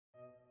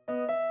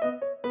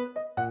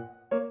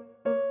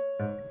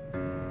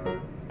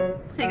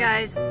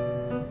guys.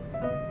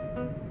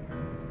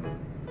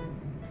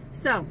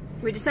 So,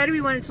 we decided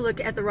we wanted to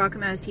look at the rocket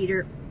mast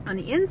heater on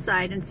the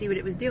inside and see what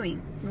it was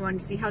doing. We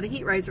wanted to see how the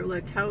heat riser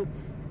looked, how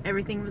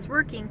everything was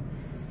working.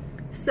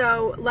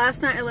 So,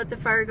 last night I let the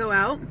fire go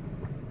out,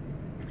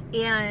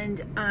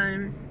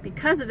 and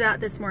because of that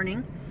this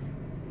morning,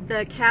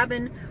 the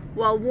cabin,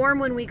 while warm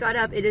when we got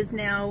up, it is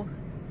now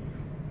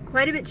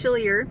quite a bit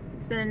chillier.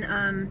 It's been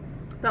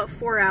about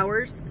 4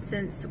 hours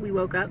since we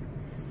woke up.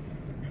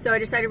 So I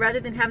decided rather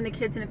than having the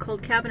kids in a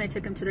cold cabin, I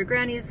took them to their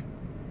granny's.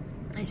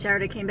 I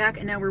showered, I came back,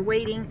 and now we're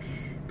waiting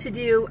to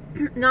do,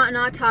 not an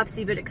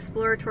autopsy, but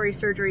exploratory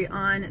surgery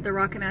on the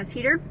rocket mast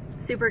heater.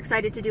 Super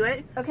excited to do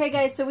it. Okay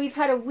guys, so we've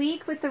had a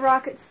week with the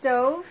rocket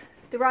stove.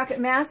 The rocket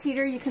mast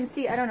heater, you can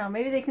see, I don't know,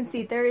 maybe they can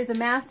see, there is a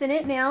mast in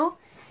it now.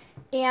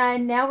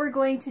 And now we're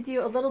going to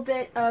do a little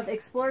bit of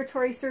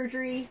exploratory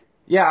surgery.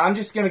 Yeah, I'm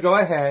just going to go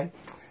ahead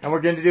and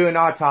we're going to do an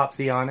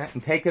autopsy on it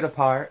and take it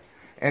apart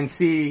and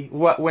see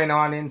what went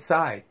on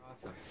inside.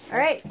 Awesome. All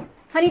right.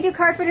 Honeydew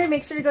Carpenter,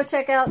 make sure to go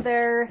check out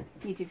their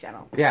YouTube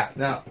channel. Yeah,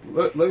 now,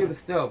 look at the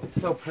stove.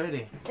 It's so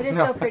pretty. It is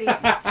so pretty.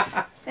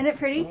 Isn't it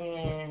pretty?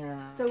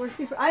 Yeah. So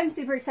I'm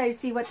super excited to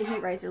see what the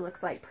heat riser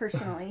looks like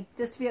personally.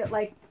 Just to be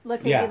like,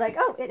 look at me like,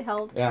 oh, it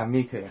held. Yeah,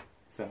 me too.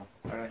 So,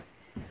 all right.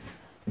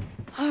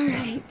 All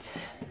right.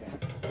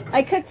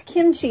 I cooked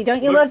kimchi.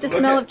 Don't you love the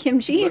smell of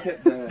kimchi? Look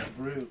at the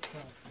brew.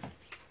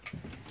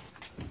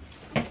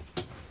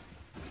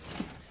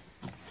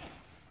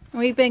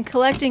 We've been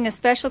collecting a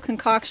special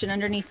concoction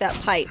underneath that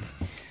pipe.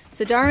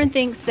 So Darwin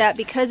thinks that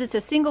because it's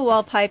a single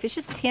wall pipe, it's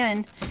just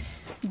tin,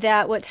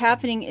 that what's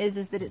happening is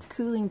that it's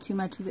cooling too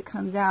much as it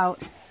comes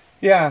out.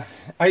 Yeah,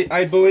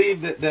 I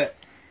believe that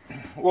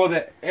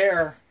the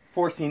air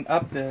forcing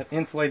up the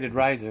insulated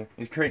riser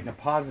is creating a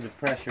positive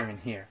pressure in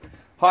here.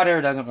 Hot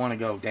air doesn't want to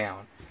go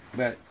down,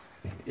 but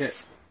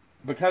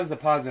because of the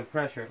positive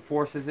pressure, it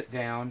forces it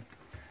down.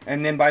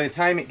 And then by the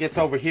time it gets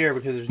over here,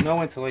 because there's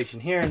no insulation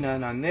here,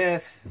 none on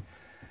this,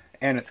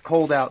 and it's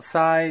cold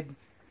outside,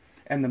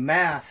 and the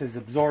mass is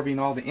absorbing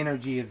all the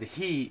energy of the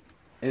heat,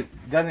 it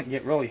doesn't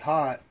get really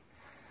hot.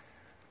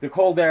 The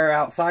cold air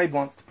outside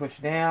wants to push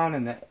down,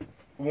 and the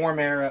warm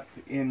air up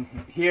in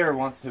here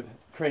wants to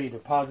create a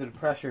positive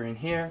pressure in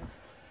here,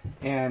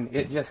 and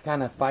it just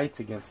kind of fights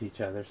against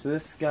each other. So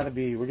this has got to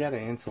be, we got to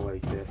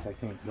insulate this, I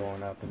think,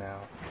 going up and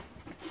out.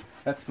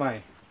 That's my...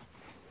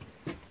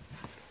 It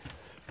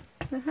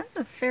has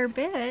a fair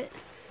bit.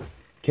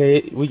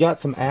 Okay, we got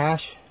some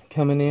ash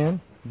coming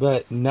in.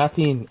 But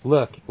nothing,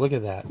 look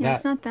at that. Yeah,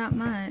 it's not that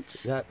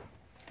much.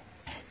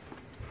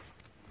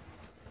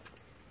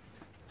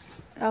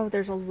 Oh,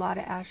 there's a lot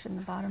of ash in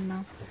the bottom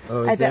though.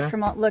 Oh, I bet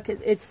from all, look,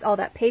 it's all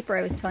that paper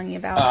I was telling you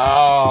about.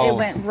 Oh. It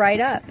went right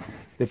up.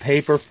 The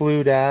paper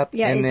flew up.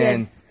 Yeah, and it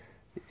then,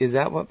 did. Is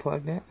that what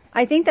plugged it?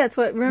 I think that's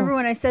what, remember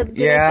when I said,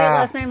 did I say it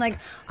last night? I'm like,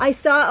 I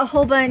saw a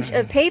whole bunch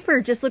of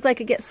paper just look like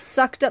it gets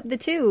sucked up the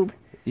tube.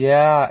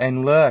 Yeah,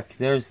 and look,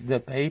 there's the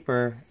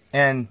paper,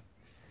 and...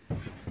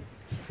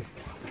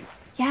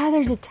 Yeah,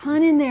 there's a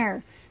ton in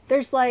there.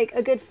 There's like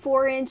a good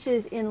 4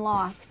 inches in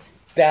loft.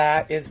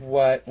 That is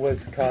what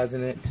was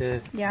causing it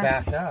to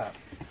back up.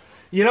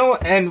 You know,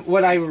 and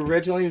what I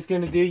originally was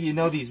going to do, you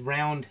know these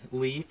round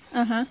leaves?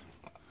 Uh-huh.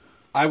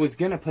 I was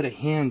going to put a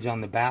hinge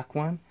on the back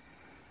one.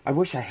 I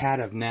wish I had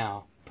of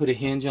now. Put a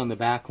hinge on the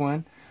back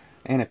one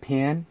and a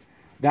pin.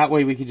 That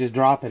way we could just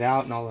drop it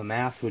out and all the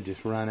mass would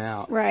just run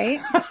out. Right.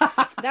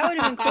 That would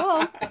have been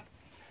cool.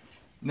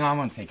 No, I'm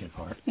going to take it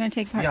apart. You want to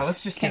take it apart? Yeah,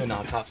 let's just do an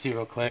autopsy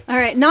real quick. All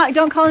right,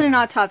 don't call it an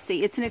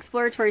autopsy. It's an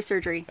exploratory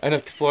surgery. An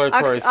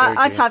exploratory surgery.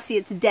 Autopsy,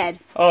 it's dead.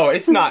 Oh,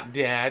 it's not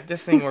dead.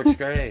 This thing works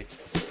great.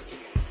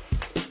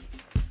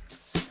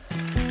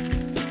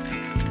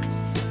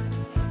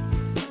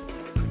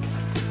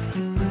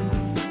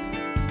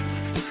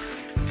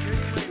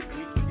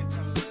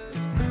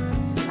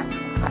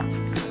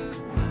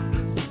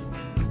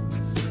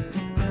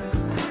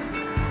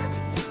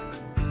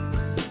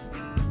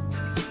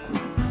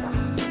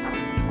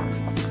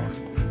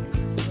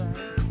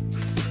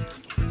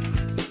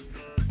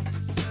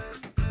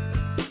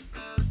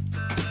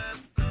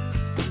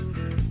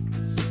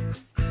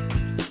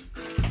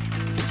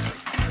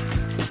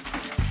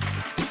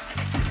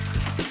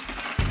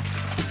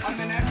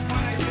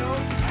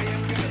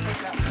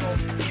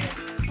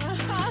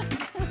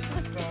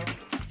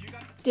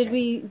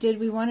 Did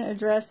we want to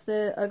address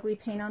the ugly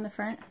paint on the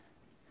front?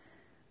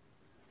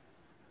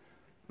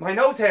 My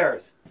nose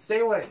hairs. Stay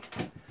away.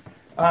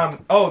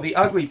 Oh, the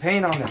ugly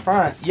paint on the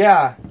front.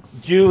 Yeah,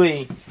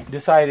 Julie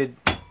decided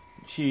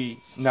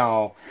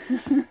no.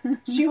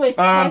 She was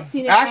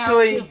testing it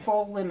actually, out to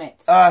full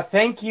limits.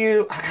 Thank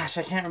you. Gosh,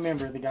 I can't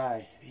remember the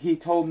guy. He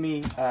told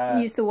me...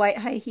 use the white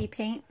high heat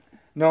paint?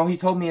 No, he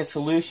told me a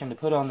solution to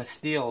put on the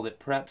steel that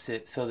preps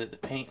it so that the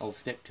paint will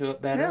stick to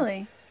it better.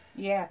 Really?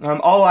 Yeah.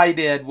 All I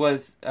did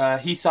was,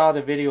 he saw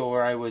the video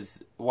where I was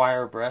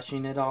wire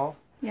brushing it all.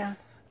 Yeah.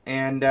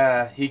 And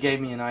he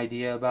gave me an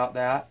idea about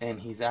that, and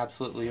he's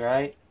absolutely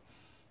right.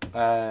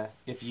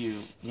 if you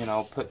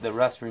put the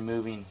rust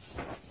removing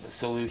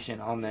solution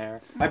on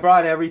there. I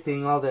brought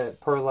everything, all the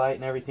perlite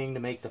and everything, to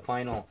make the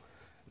final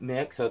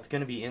mix, so it's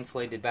going to be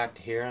insulated back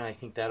to here, and I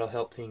think that'll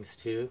help things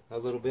too a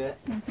little bit.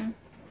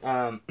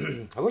 I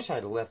wish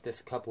I'd have left this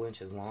a couple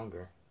inches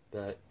longer,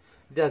 but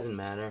it doesn't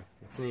matter.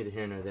 It's neither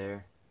here nor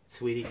there.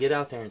 Sweetie, get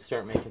out there and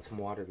start making some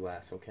water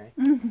glass, okay?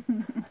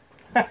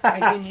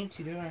 I do need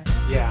to do it.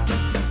 Yeah.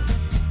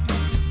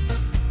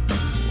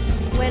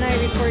 When I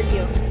record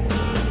you.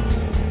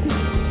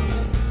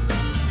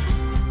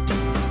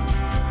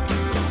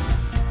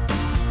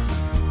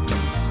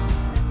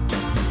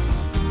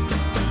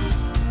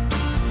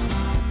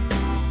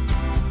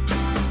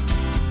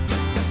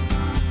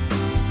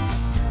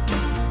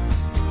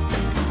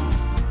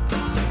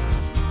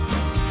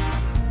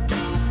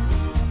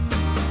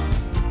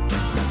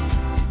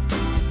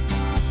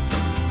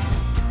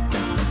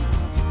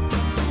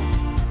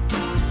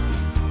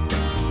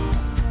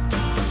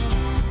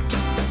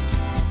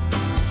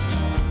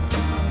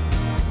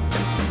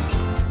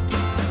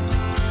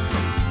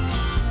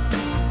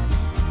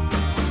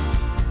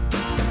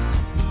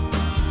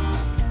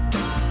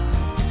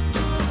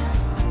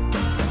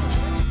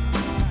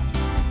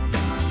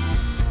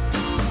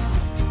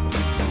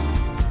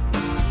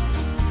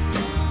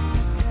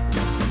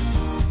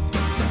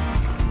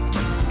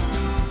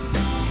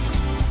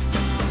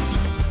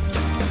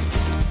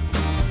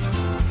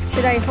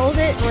 Should I hold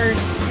it, or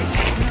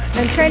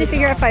I'm trying to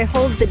figure out if I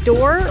hold the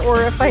door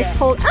or if I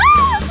hold. Ah!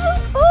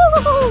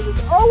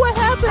 Oh, what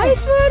happened?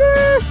 Ice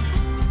water!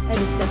 I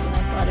just stepped in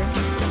ice water.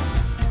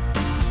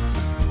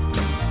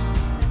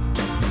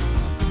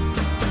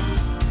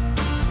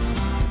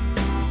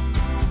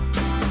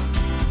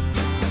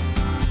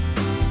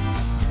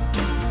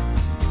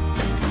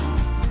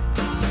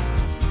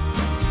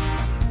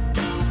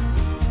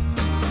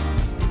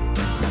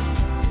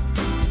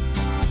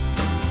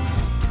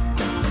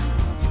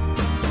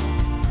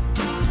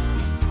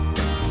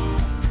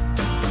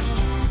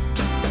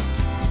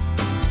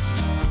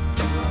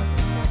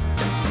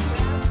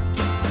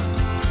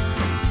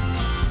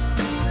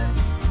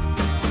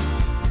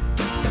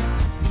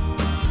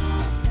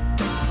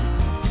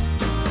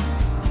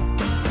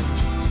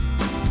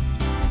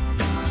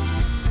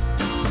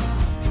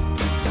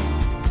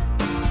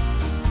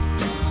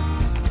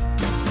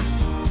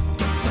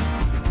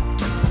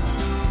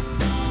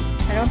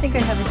 I don't think I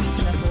have a deep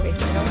enough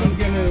voice. I don't I'm think.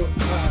 going to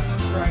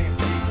try and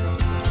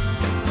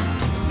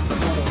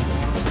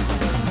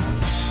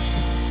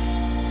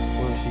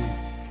where she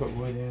put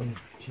wood in,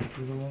 she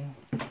threw it away.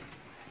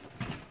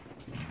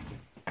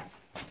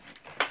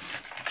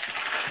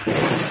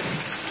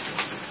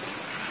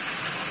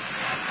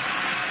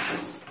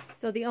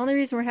 So the only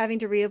reason we're having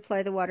to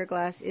reapply the water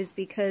glass is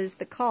because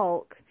the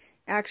caulk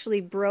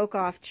actually broke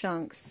off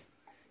chunks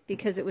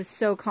because it was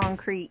so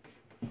concrete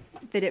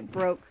that it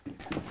broke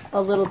a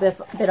little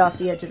bit off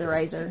the edge of the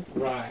riser.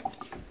 Right.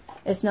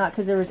 It's not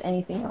because there was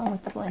anything wrong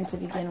with the blend to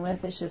begin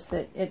with. It's just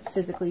that it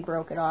physically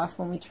broke it off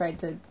when we tried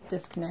to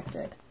disconnect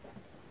it.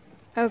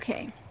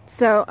 Okay,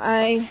 so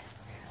I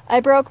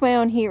broke my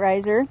own heat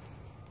riser.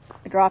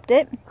 I dropped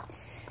it.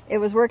 It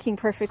was working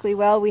perfectly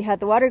well. We had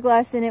the water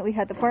glass in it. We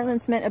had the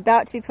Portland cement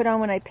about to be put on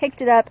when I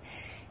picked it up,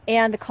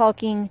 and the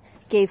caulking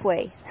gave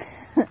way.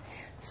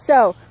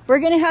 So we're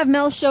going to have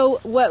Mel show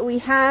what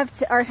we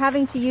are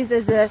having to use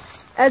as a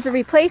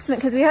replacement,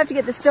 because we have to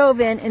get the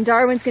stove in, and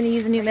Darwin's going to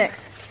use a new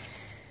mix.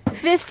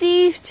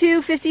 50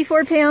 to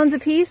 54 pounds a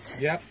piece.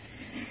 Yep.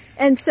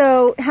 And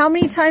so how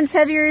many times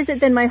heavier is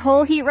it than my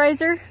whole heat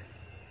riser?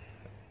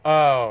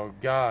 Oh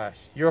gosh,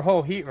 your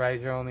whole heat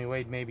riser only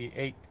weighed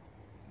maybe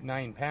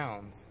 9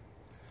 pounds.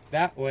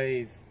 That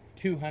weighs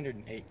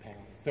 208 pounds.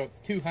 So it's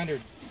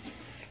 200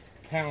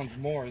 pounds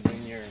more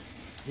than your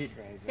heat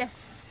riser. Yeah.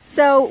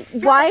 So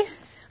why?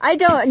 I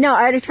don't know.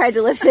 I already tried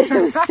to lift it.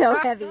 It was so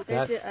heavy.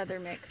 There's the other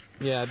mix.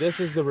 Yeah, this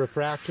is the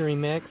refractory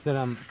mix that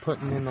I'm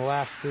putting in the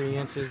last 3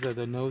 inches of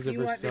the nose of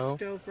her stove. Do you want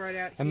the stove right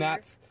out and here?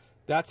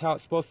 that's how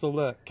it's supposed to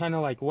look. Kind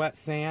of like wet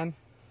sand.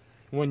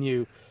 When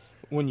you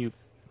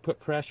put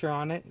pressure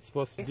on it, it's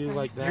supposed to do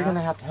like that. You're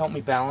gonna have to help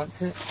me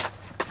balance it.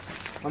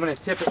 I'm gonna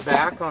tip it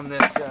back on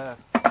this.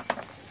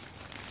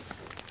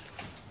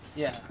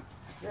 Yeah,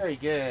 very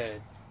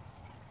good.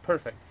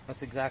 Perfect.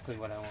 That's exactly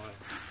what I wanted.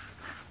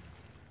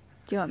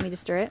 Do you want me to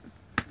stir it?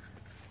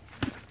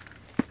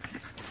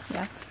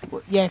 Yeah.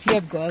 Yeah, if you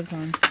have gloves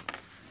on.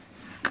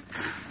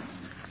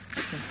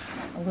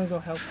 I'm gonna go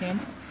help him.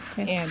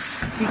 Okay. And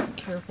be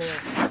careful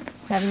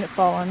of Having it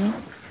fall on me.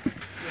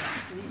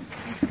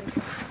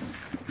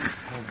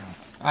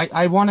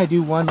 I want to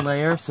do one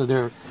layer so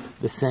they're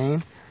the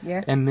same.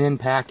 Yeah. And then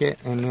pack it,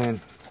 and then.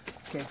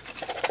 Okay.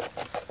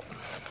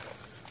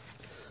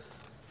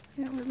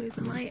 Yeah, we're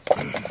losing light.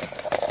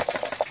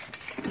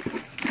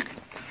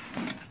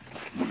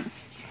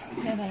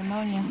 Yeah, that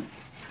ammonia.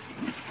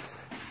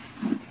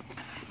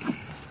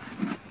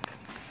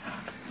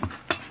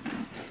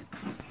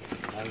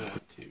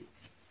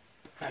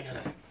 I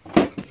gotta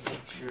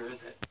make sure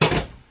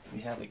that we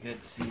have a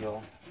good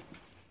seal.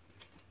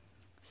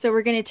 So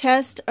we're going to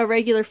test a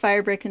regular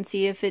fire brick and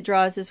see if it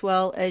draws as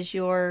well as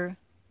your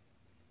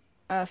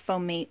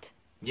foam mate.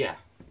 Yeah.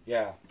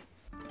 Yeah.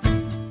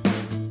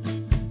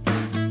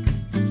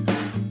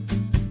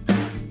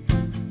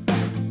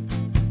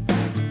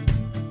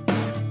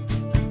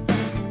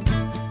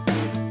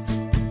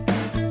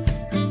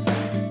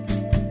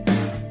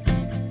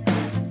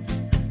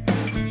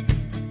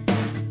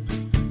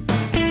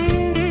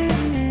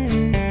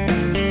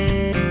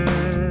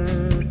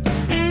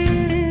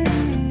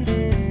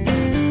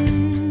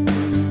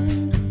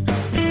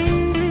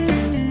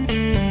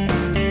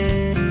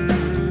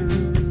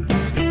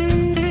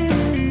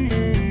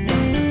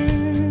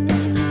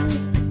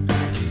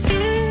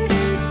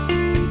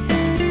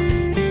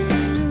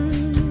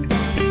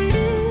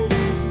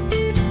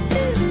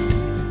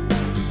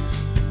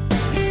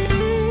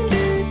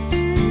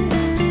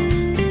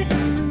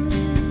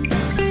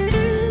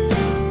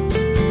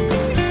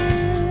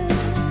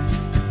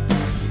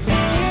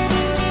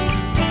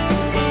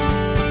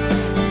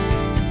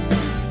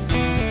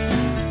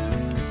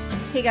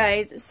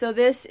 Hey guys, so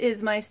this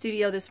is my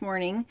studio this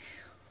morning.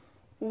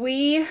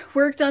 We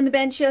worked on the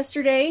bench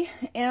yesterday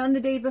and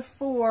the day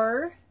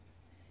before.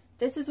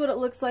 This is what it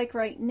looks like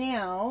right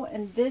now,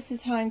 and this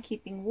is how I'm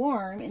keeping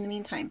warm in the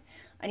meantime.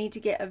 I need to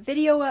get a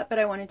video up, but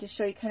I wanted to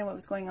show you kind of what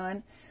was going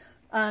on.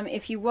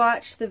 If you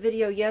watched the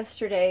video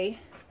yesterday,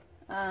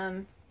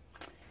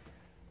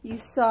 you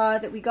saw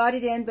that we got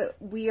it in, but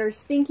we are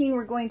thinking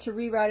we're going to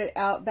reroute it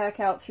back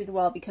out through the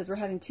wall because we're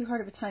having too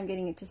hard of a time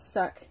getting it to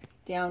suck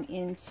down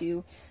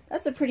into.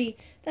 That's a pretty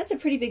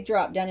big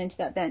drop down into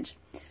that bench.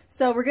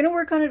 So we're going to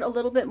work on it a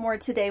little bit more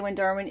today when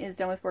Darwin is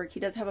done with work. He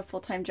does have a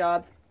full-time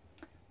job.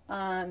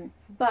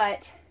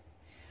 But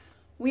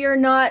we are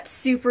not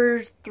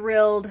super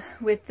thrilled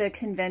with the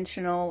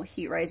conventional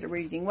heat riser we're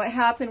using. What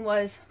happened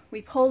was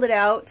we pulled it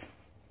out,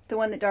 the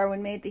one that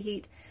Darwin made,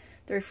 the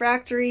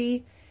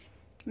refractory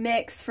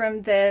mix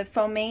from the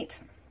foam mate.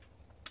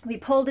 We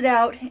pulled it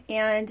out,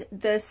 and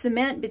the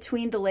cement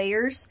between the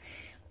layers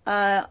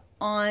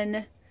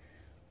on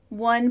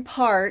one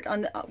part,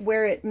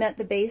 where it met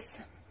the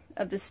base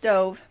of the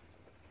stove,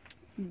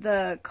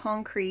 the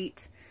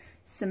concrete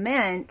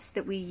cement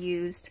that we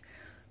used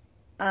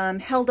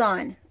held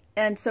on.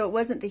 And so it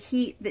wasn't the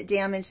heat that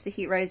damaged the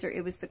heat riser,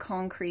 it was the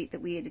concrete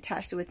that we had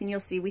attached it with. And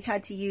you'll see we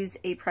had to use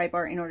a pry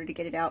bar in order to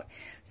get it out.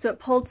 So it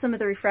pulled some of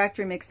the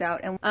refractory mix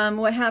out. And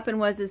what happened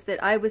was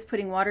that I was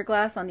putting water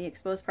glass on the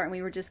exposed part, and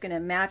we were just going to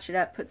match it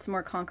up, put some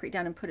more concrete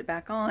down, and put it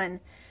back on.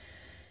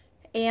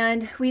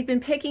 And we'd been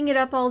picking it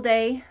up all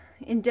day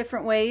in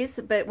different ways,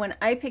 but when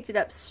I picked it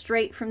up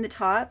straight from the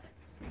top,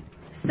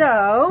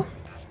 so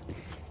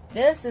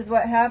this is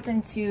what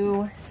happened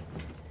to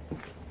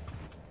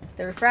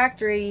the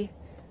refractory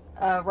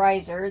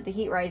riser, the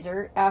heat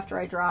riser, after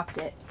I dropped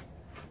it.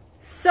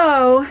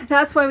 So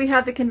that's why we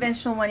have the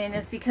conventional one in,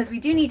 is because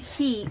we do need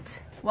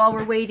heat while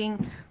we're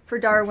waiting for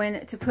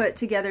Darwin to put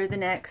together the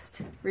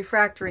next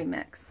refractory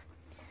mix.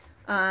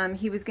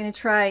 He was going to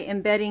try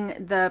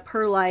embedding the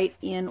perlite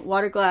in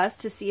water glass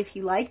to see if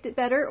he liked it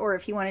better or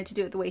if he wanted to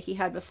do it the way he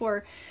had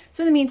before.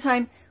 So in the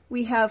meantime,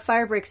 we have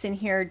fire bricks in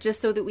here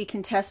just so that we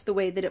can test the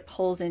way that it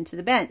pulls into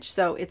the bench.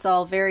 So it's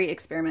all very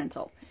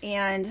experimental.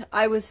 And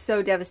I was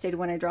so devastated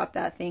when I dropped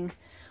that thing.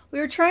 We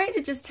were trying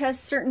to just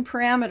test certain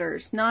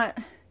parameters, not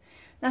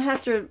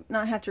have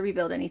to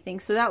rebuild anything.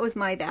 So that was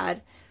my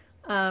bad.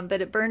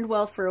 But it burned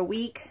well for a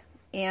week,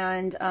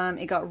 and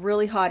it got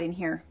really hot in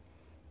here.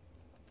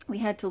 We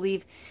had to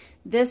leave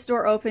this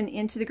door open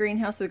into the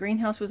greenhouse. So the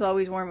greenhouse was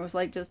always warm. It was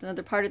like just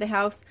another part of the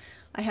house.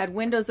 I had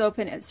windows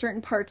open at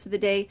certain parts of the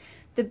day.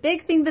 The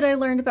big thing that I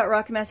learned about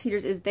rocket mass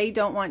heaters is they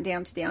don't want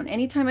damped down.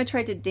 Anytime I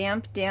tried to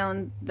damp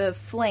down the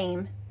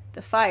flame,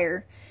 the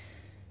fire,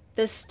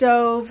 the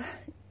stove,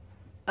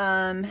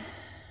 how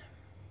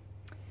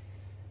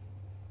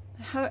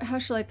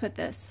shall I put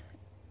this?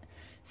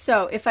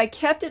 So if I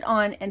kept it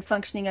on and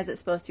functioning as it's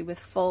supposed to with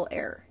full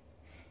air,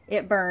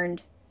 it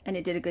burned and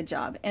it did a good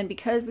job. And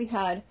because we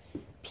had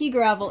pea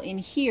gravel in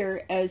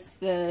here as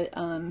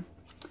the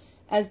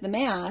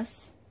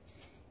mass,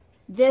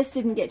 this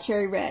didn't get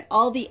cherry red.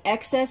 All the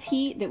excess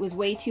heat that was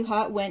way too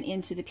hot went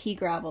into the pea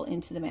gravel,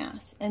 into the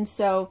mass. And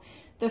so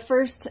the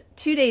first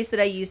 2 days that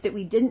I used it,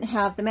 we didn't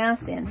have the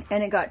mass in,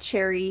 and it got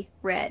cherry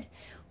red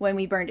when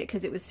we burned it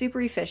because it was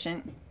super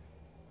efficient.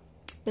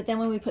 But then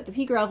when we put the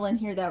pea gravel in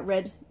here, that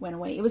red went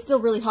away. It was still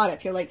really hot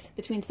up here, like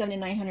between 700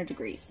 and 900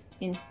 degrees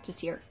in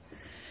just here.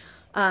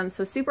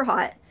 So super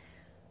hot.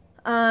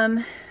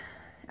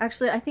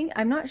 Actually,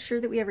 I'm not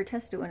sure that we ever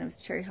tested it when it was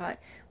cherry hot.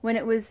 When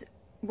it was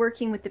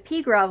working with the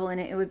pea gravel in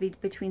it, it would be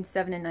between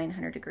 700 and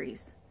 900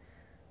 degrees.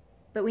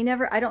 But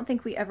I don't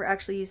think we ever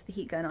actually used the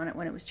heat gun on it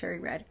when it was cherry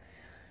red.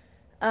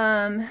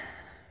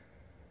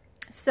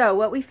 So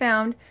what we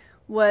found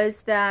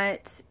was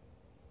that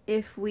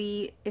if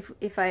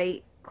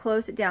I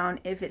closed it down,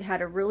 if it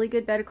had a really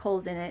good bed of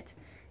coals in it,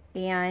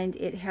 and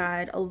it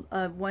had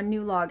one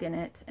new log in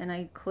it, and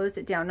I closed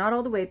it down, not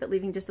all the way, but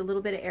leaving just a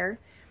little bit of air,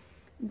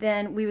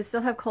 then we would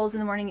still have coals in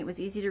the morning. It was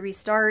easy to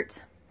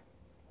restart.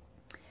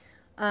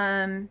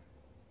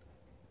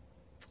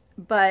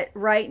 But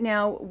right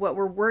now, what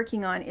we're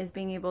working on is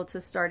being able to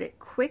start it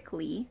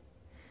quickly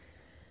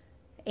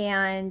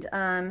and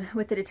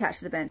with it attached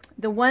to the bench.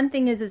 The one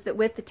thing is that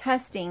with the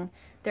testing,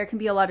 there can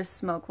be a lot of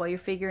smoke while you're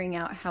figuring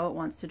out how it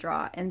wants to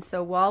draw. And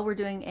so while we're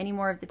doing any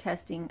more of the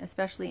testing,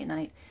 especially at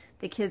night,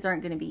 the kids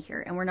aren't going to be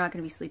here, and we're not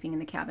going to be sleeping in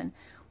the cabin.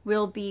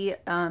 We'll be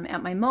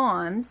at my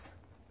mom's,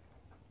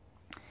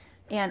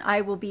 and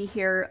I will be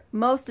here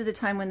most of the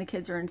time when the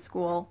kids are in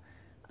school,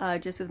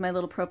 just with my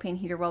little propane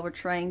heater while we're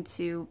trying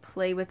to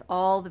play with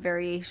all the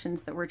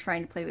variations that we're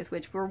trying to play with,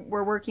 which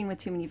we're working with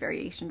too many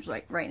variations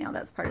right now.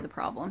 That's part of the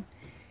problem.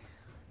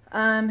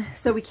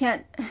 So we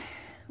can't,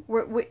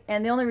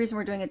 and the only reason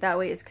we're doing it that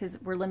way is because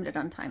we're limited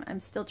on time. I'm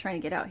still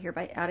trying to get out of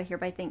here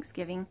by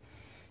Thanksgiving,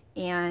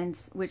 and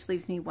which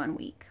leaves me 1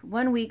 week.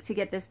 1 week to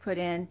get this put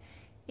in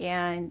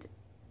and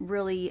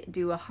really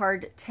do a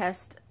hard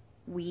test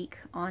week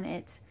on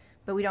it,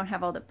 but we don't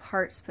have all the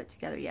parts put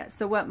together yet.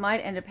 So what might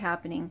end up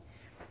happening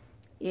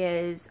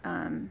is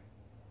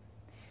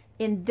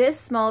in this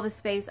small of a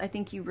space, I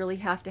think you really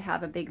have to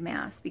have a big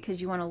mass, because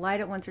you want to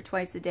light it once or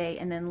twice a day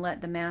and then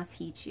let the mass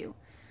heat you.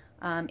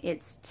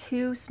 It's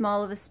too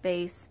small of a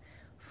space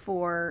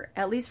for,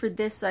 at least for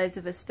this size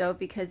of a stove,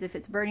 because if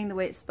it's burning the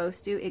way it's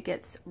supposed to, it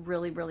gets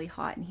really, really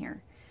hot in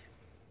here.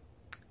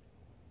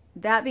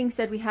 That being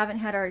said, we haven't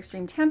had our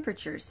extreme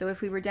temperatures, so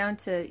if we were down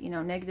to, you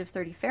know,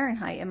 -30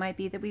 Fahrenheit, it might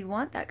be that we'd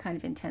want that kind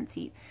of intense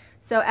heat.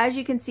 So as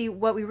you can see,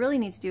 what we really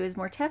need to do is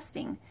more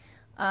testing.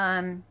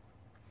 And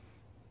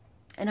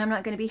I'm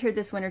not going to be here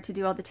this winter to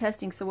do all the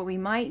testing, so what we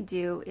might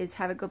do is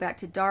have it go back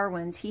to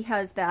Darwin's. He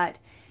has that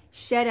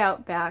shed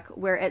out back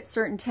where at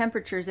certain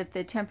temperatures, if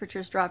the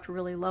temperatures dropped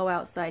really low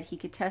outside, he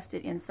could test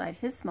it inside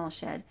his small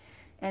shed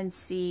and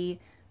see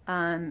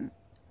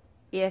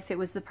if it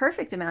was the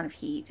perfect amount of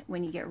heat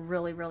when you get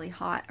really, really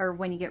hot, or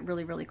when you get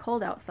really, really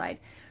cold outside.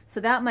 So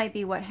that might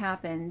be what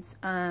happens.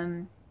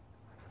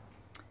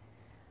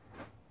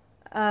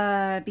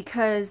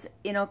 Because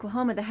in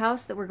Oklahoma, the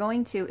house that we're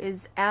going to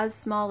is as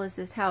small as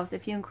this house.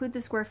 If you include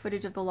the square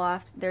footage of the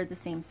loft, they're the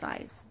same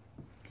size.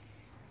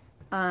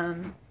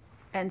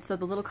 And so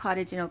the little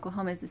cottage in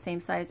Oklahoma is the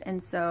same size.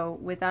 And so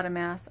without a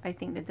mass, I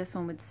think that this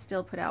one would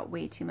still put out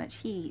way too much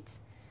heat.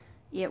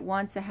 It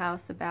wants a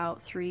house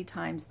about 3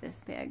 times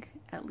this big,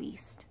 at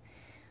least.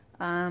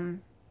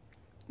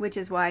 Which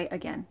is why,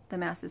 again, the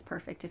mass is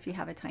perfect. If you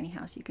have a tiny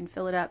house, you can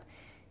fill it up,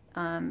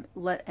 and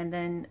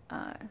then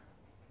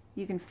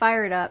you can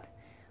fire it up,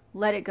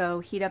 let it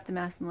go, heat up the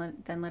mass,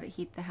 and then let it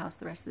heat the house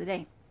the rest of the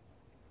day.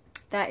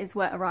 That is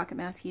what a rocket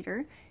mass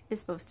heater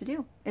is supposed to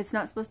do. It's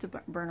not supposed to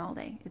burn all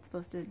day. It's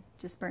supposed to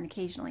just burn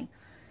occasionally.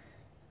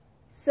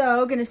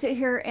 So, going to sit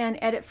here and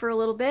edit for a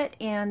little bit,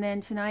 and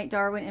then tonight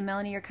Darwin and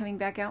Melanie are coming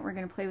back out, and we're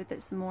going to play with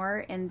it some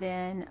more, and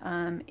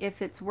then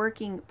if it's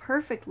working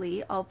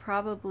perfectly, I'll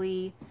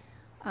probably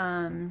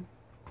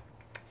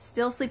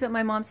still sleep at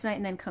my mom's tonight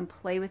and then come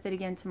play with it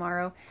again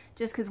tomorrow,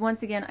 just because,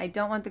 once again, I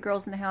don't want the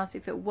girls in the house.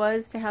 If it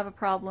was to have a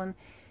problem,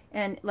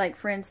 and like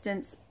for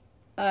instance,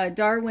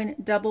 Darwin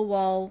double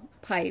wall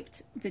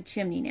piped the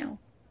chimney now.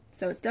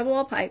 So it's double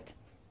wall piped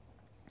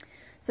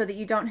so that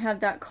you don't have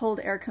that cold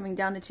air coming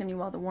down the chimney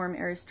while the warm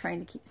air is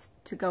trying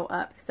to go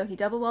up. So he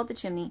double walled the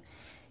chimney,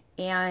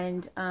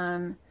 and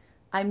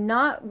I'm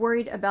not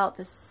worried about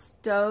the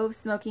stove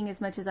smoking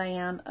as much as I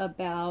am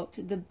about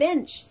the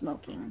bench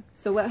smoking.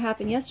 So what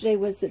happened yesterday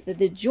was that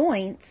the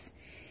joints,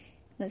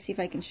 let's see if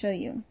I can show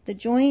you, the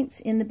joints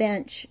in the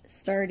bench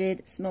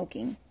started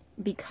smoking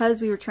because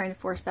we were trying to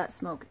force that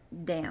smoke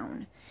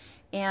down.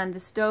 And the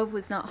stove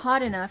was not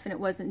hot enough, and it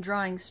wasn't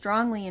drawing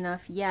strongly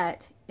enough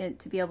yet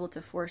to be able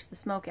to force the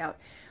smoke out.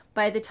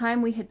 By the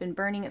time we had been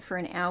burning it for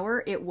an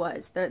hour, it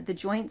was. The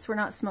joints were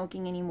not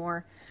smoking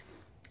anymore.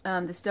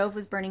 The stove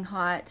was burning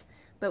hot,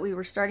 but we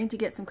were starting to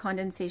get some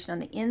condensation on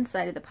the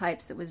inside of the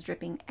pipes that was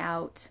dripping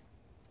out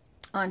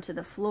onto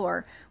the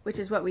floor, which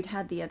is what we'd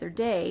had the other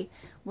day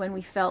when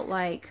we felt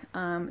like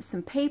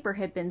some paper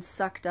had been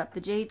sucked up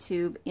the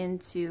J-tube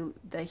into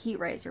the heat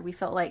riser. We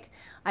felt like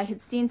I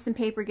had seen some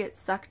paper get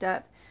sucked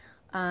up,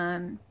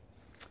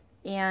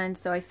 and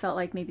so I felt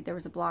like maybe there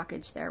was a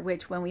blockage there,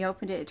 which when we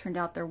opened it, it turned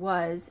out there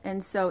was.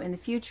 And so in the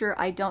future,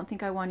 I don't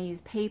think I want to use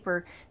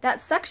paper.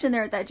 That suction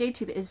there at that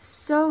J-tube is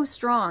so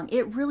strong.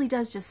 It really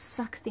does just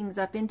suck things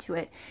up into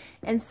it.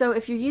 And so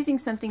if you're using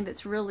something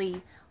that's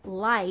really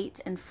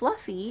light and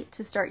fluffy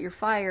to start your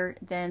fire,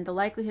 then the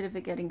likelihood of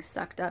it getting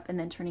sucked up and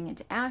then turning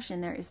into ash in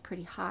there is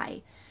pretty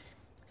high.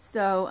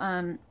 So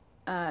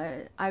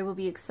I will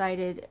be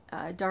excited.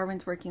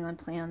 Darwin's working on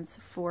plans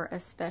for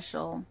a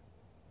special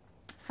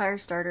fire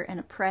starter and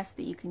a press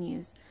that you can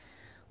use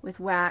with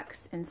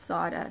wax and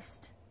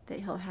sawdust that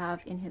he'll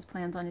have in his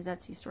plans on his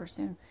Etsy store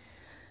soon,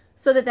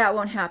 so that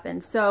won't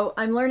happen. So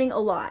I'm learning a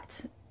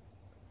lot.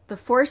 The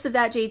force of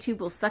that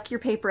J-tube will suck your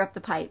paper up the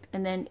pipe,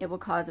 and then it will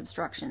cause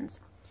obstructions.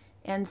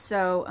 And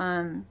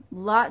so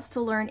lots to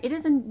learn. It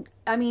isn't,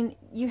 I mean,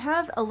 you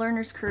have a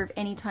learner's curve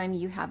anytime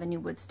you have a new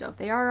wood stove.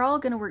 They are all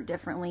going to work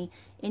differently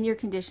in your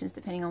conditions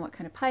depending on what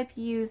kind of pipe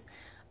you use.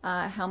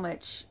 how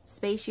much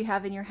space you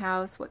have in your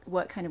house,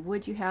 what kind of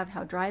wood you have,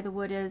 how dry the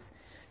wood is,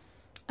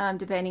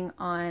 depending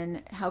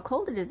on how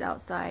cold it is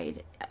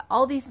outside.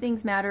 All these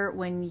things matter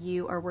when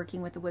you are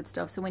working with a wood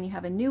stove. So when you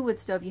have a new wood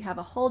stove, you have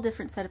a whole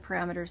different set of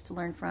parameters to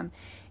learn from.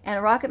 And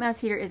a rocket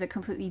mass heater is a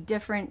completely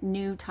different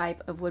new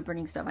type of wood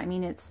burning stove. I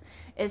mean,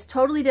 it's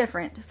totally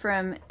different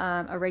from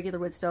a regular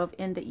wood stove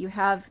in that you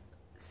have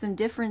some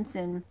difference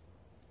in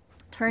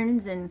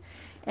turns and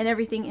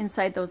everything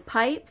inside those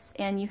pipes,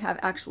 and you have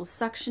actual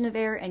suction of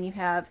air, and you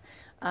have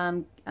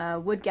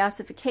wood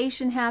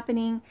gasification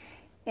happening.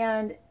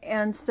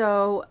 And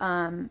so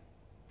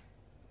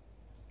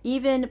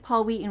even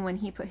Paul Wheaton, when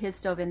he put his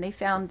stove in, they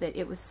found that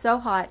it was so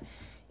hot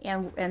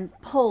and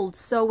pulled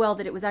so well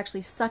that it was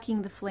actually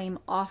sucking the flame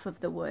off of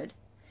the wood.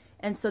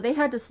 And so they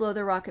had to slow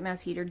their rocket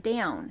mass heater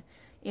down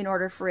in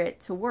order for it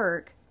to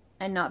work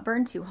and not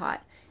burn too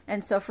hot.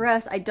 And so for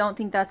us, I don't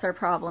think that's our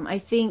problem. I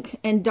think,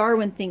 and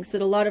Darwin thinks,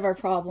 that a lot of our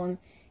problem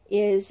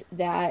is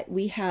that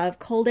we have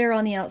cold air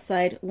on the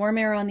outside, warm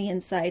air on the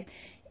inside,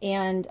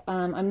 and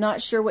I'm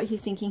not sure what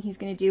he's thinking he's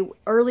going to do.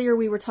 Earlier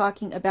we were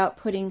talking about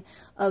putting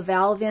a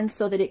valve in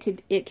so that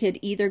it could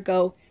either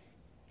go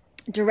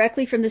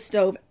directly from the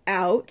stove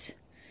out,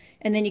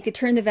 and then you could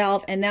turn the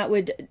valve and that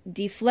would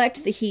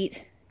deflect the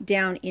heat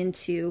down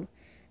into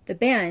the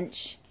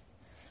bench.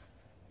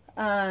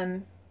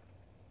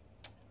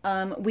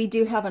 We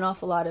do have an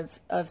awful lot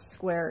of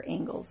square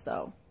angles,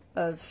 though,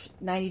 of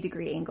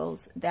 90-degree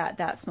angles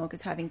that smoke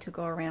is having to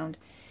go around.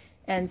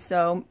 And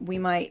so we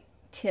might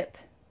tip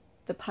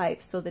the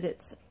pipe so that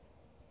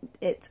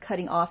it's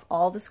cutting off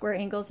all the square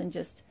angles and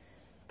just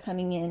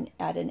coming in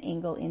at an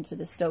angle into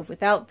the stove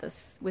without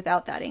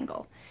that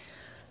angle.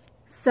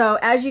 So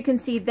as you can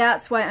see,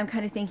 that's why I'm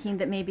kind of thinking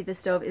that maybe the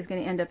stove is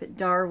going to end up at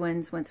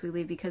Darwin's once we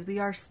leave, because we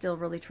are still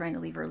really trying to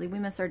leave early. We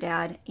miss our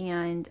dad,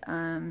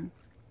 and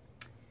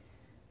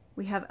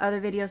we have other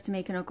videos to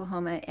make in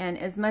Oklahoma, and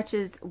as much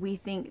as we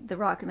think the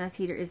rocket mass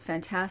heater is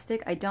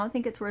fantastic, I don't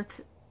think it's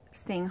worth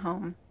staying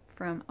home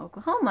from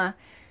Oklahoma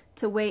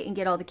to wait and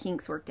get all the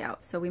kinks worked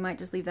out. So we might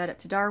just leave that up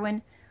to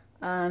Darwin.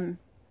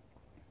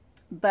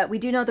 But we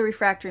do know the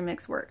refractory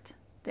mix worked.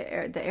 The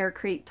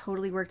aircrete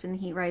totally worked in the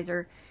heat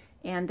riser,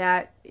 and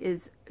that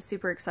is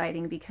super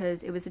exciting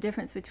because it was the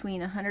difference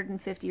between a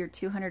 150 or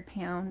 200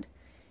 pound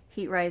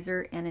heat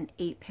riser and an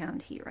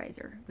 8-pound heat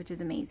riser, which is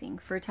amazing.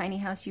 For a tiny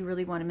house, you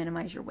really want to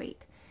minimize your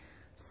weight.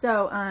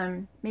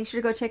 So make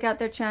sure to go check out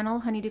their channel,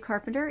 Honeydew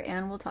Carpenter,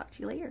 and we'll talk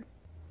to you later.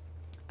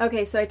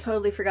 Okay, so I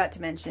totally forgot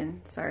to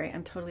mention, sorry,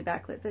 I'm totally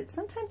backlit, but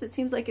sometimes it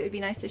seems like it would be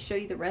nice to show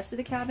you the rest of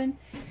the cabin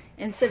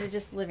instead of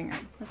just the living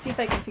room. Let's see if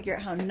I can figure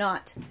out how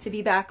not to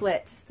be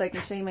backlit so I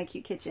can show you my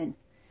cute kitchen.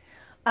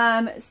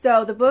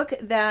 So the book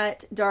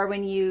that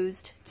Darwin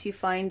used to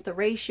find the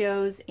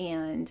ratios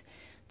and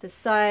the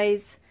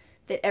size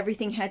that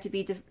everything had to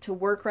be to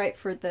work right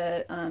for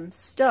the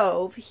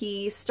stove,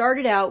 he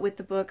started out with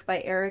the book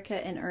by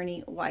Erica and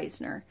Ernie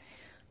Weisner,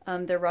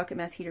 their rocket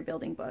mass heater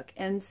building book.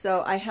 And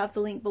so I have the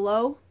link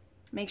below.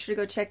 Make sure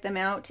to go check them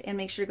out, and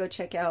make sure to go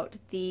check out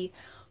the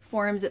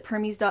forums at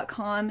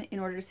permies.com in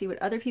order to see what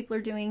other people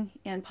are doing.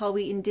 And Paul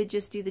Wheaton did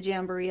just do the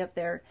jamboree up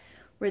there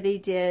where they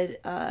did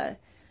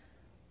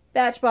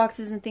batch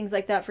boxes and things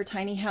like that for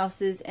tiny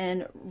houses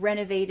and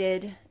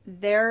renovated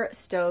their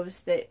stoves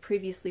that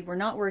previously were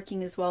not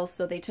working as well.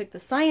 So they took the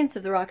science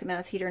of the rocket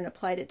mass heater and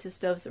applied it to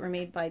stoves that were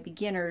made by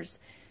beginners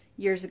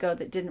years ago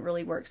that didn't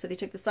really work. So they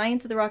took the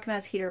science of the rocket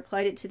mass heater,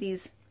 applied it to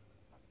these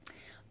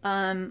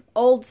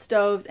old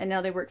stoves, and now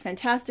they work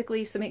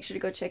fantastically. So make sure to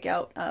go check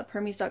out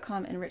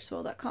permies.com and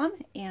richsoil.com,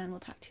 and we'll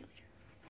talk to you later.